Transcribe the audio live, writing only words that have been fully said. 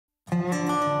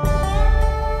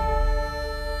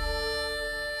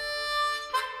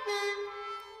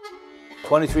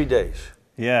23 days.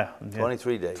 Yeah.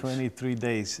 23 days. 23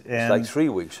 days. It's And like 3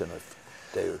 weeks in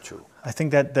a day or two. I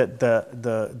think that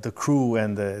the crew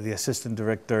and the assistant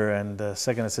director and the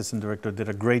second assistant director did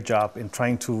a great job in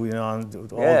trying to,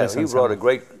 do all this. Yeah, he brought a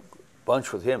great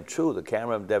bunch with him too. The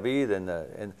camera, David, and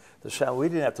the sound. We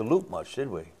didn't have to loop much, did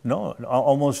we? No,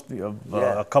 almost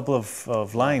a couple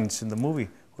of lines in the movie.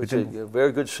 It's a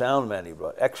very good sound man he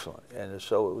brought. Excellent. And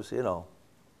so it was, it was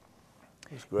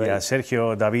great. Yeah,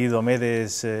 Sergio, David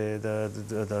Omedes,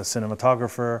 the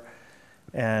cinematographer.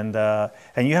 And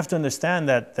you have to understand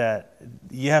that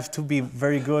you have to be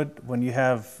very good when you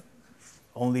have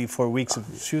only 4 weeks of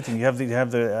shooting. You have to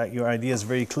have your ideas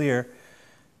very clear,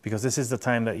 because this is the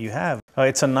time that you have.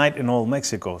 It's a night in Old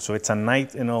Mexico, so it's a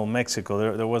night in Old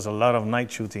Mexico. There was a lot of night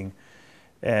shooting,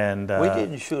 and we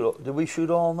didn't shoot. Did we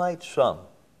shoot all night? Some,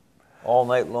 all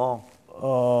night long.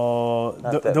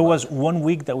 There was 1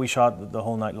 week that we shot the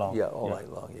whole night long. Yeah, all night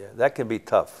long. Yeah, that can be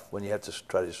tough when you have to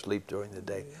try to sleep during the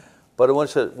day. But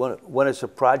when it's a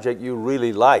project you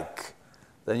really like,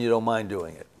 then you don't mind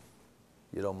doing it.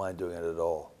 You don't mind doing it at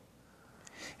all.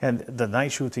 And the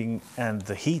night shooting and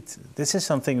the heat, this is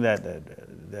something that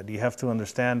you have to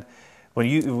understand. When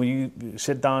you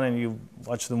sit down and you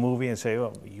watch the movie and say,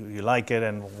 oh, you like it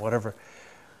and whatever,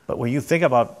 but when you think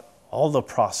about all the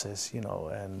process,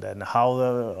 and how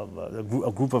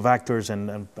a group of actors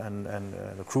and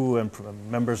the crew and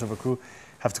members of a crew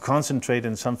have to concentrate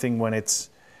in something when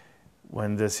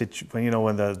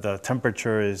the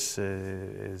temperature is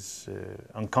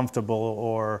uncomfortable,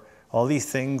 or all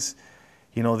these things,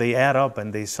 they add up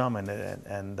and they sum.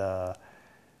 And I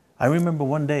remember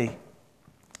one day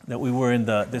that we were in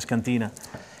this cantina,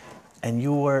 and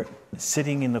you were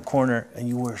sitting in the corner and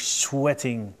you were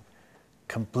sweating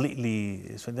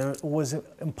completely. So it was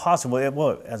impossible.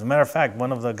 Well, as a matter of fact,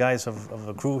 one of the guys of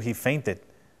the crew, he fainted.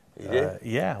 He did?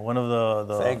 Yeah, one of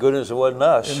the. Thank goodness it wasn't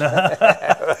us.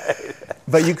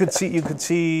 But you could see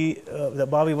that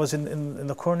Bobby was in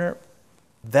the corner.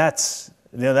 That's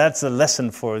a lesson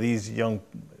for these young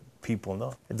people.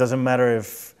 No, it doesn't matter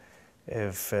if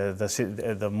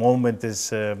the moment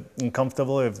is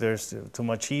uncomfortable, if there's too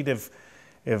much heat, if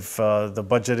the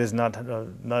budget is not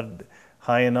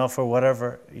high enough or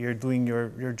whatever. You're doing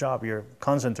your job. You're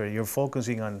concentrating. You're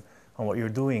focusing on what you're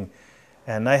doing.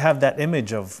 And I have that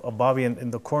image of Bobby in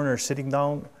the corner sitting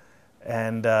down,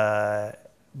 and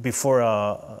before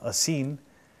a scene.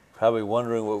 Probably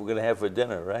wondering what we're going to have for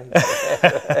dinner, right?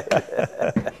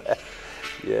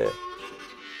 Yeah.